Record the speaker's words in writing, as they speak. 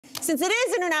Since it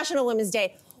is International Women's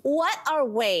Day, what are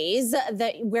ways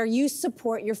where you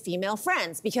support your female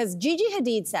friends? Because Gigi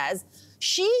Hadid says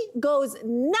she goes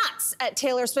nuts at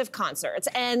Taylor Swift concerts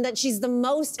and that she's the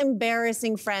most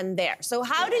embarrassing friend there. So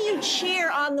how do you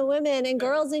cheer on the women and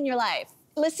girls in your life?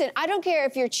 Listen, I don't care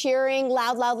if you're cheering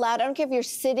loud, loud, loud. I don't care if you're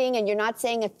sitting and you're not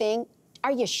saying a thing.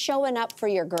 Are you showing up for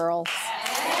your girls?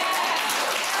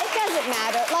 It doesn't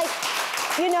matter. Like,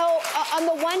 you know, on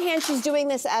the one hand, she's doing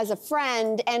this as a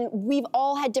friend, and we've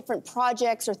all had different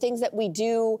projects or things that we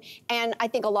do, and I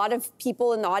think a lot of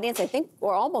people in the audience, I think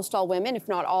we're almost all women, if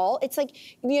not all, it's like,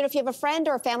 you know, if you have a friend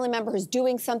or a family member who's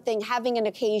doing something, having an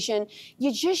occasion,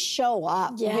 you just show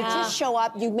up. Yeah. You just show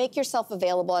up, you make yourself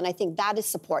available, and I think that is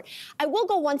support. I will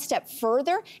go one step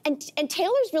further, and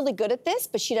Taylor's really good at this,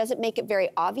 but she doesn't make it very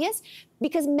obvious,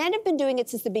 because men have been doing it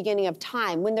since the beginning of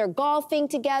time. When they're golfing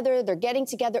together, they're getting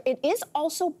together, it is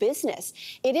also business.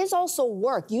 It is also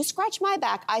work. You scratch my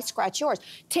back, I scratch yours.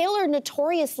 Taylor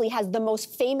notoriously has the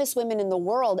most famous women in the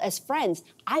world as friends.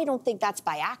 I don't think that's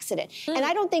by accident. And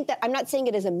I don't think that, I'm not saying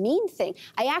it is a mean thing.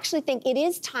 I actually think it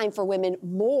is time for women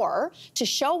more to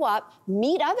show up,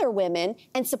 meet other women,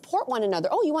 and support one another.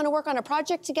 Oh, you want to work on a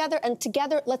project together? And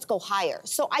together, let's go higher.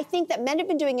 So I think that men have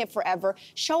been doing it forever.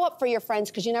 Show up for your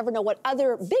friends, because you never know what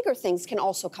other bigger things can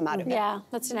also come out of it. Yeah,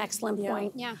 that's an excellent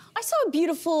point. Yeah. I saw a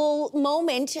beautiful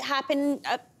moment happen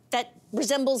that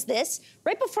resembles this.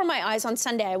 Right before my eyes on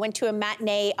Sunday, I went to a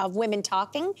matinee of Women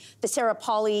Talking, the Sarah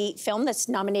Polley film that's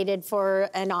nominated for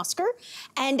an Oscar.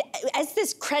 And as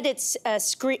this credits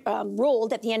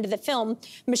rolled at the end of the film,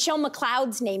 Michelle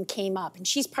McLeod's name came up, and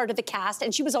she's part of the cast,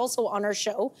 and she was also on our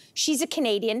show. She's a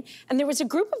Canadian, and there was a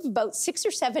group of about 6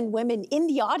 or 7 women in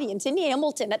the audience in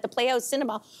Hamilton at the Playhouse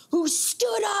Cinema who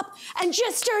stood up and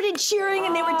just started cheering,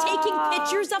 and they were taking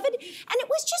pictures of it. And it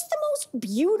was just the most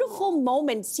beautiful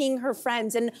moment seeing her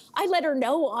friends, and I let her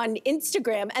know on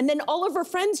Instagram, and then all of her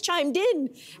friends chimed in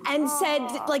and said,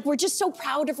 like, we're just so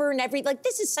proud of her, and like,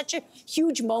 this is such a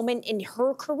huge moment in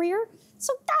her career.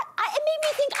 So that, it made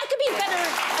me think I could be a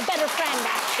better friend,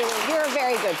 actually. You're a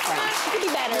very good friend. I could be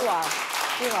better. You are.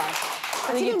 You are.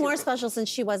 It's even more special since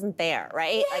she wasn't there,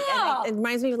 right? Yeah. Like, it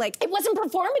reminds me of, like... It wasn't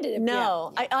performative.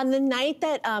 No. Yeah. On the night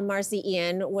that Marcy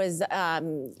Ian was,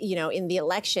 you know, in the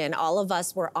election, all of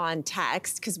us were on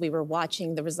text because we were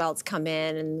watching the results come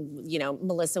in, and, you know,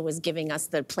 Melissa was giving us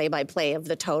the play-by-play of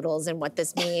the totals and what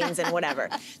this means and whatever.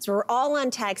 So we're all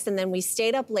on text, and then we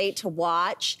stayed up late to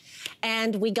watch,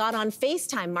 and we got on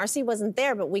FaceTime. Marcy wasn't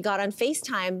there, but we got on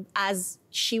FaceTime as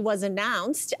she was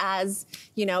announced as,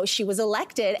 you know, she was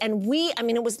elected. And I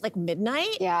mean, it was like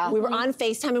midnight. Yeah. We were on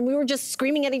FaceTime and we were just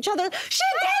screaming at each other, she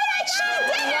did it! She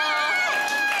did it!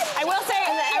 I will say,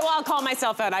 I'll call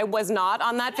myself out. I was not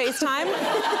on that FaceTime.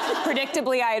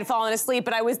 Predictably, I had fallen asleep,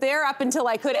 but I was there up until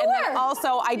I could. And then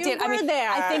also, I mean,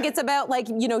 there. I think it's about, like,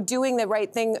 you know, doing the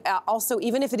right thing. Also,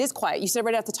 even if it is quiet, you said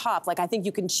right at the top, like, I think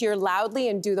you can cheer loudly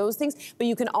and do those things, but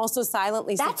you can also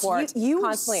silently support. You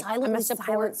constantly. silently I'm a support.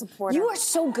 silent supporter. You are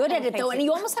so good at it, though, and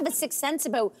you almost have a sixth sense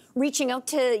about reaching out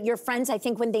to your friends, I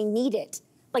think, when they need it.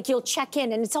 Like, you'll check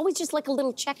in, and it's always just like a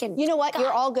little check-in. You know what?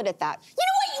 You're all good at that.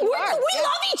 You know what? We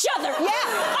love each other. Yeah.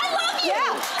 I love you.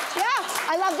 Yeah.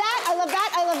 I love that. I love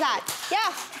that. I love that.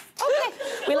 Yeah.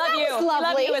 Okay. We love you. That was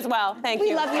lovely. We love you as well. Thank you.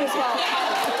 We love you as well.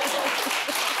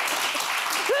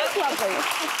 That's lovely.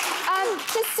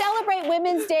 To celebrate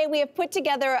Women's Day, we have put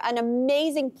together an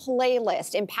amazing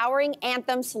playlist, empowering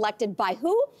anthems selected by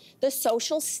who? The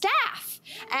social staff.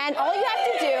 And all you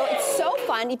have to do, it's so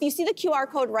fun. If you see the QR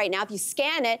code right now, if you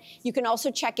scan it, you can also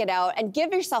check it out and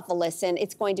give yourself a listen.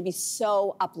 It's going to be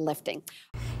so uplifting.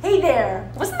 Hey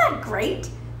there, wasn't that great?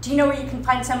 Do you know where you can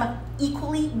find some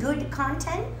equally good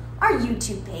content? Our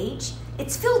YouTube page.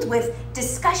 It's filled with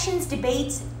discussions,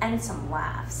 debates, and some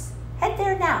laughs. Head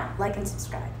there now, like and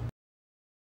subscribe.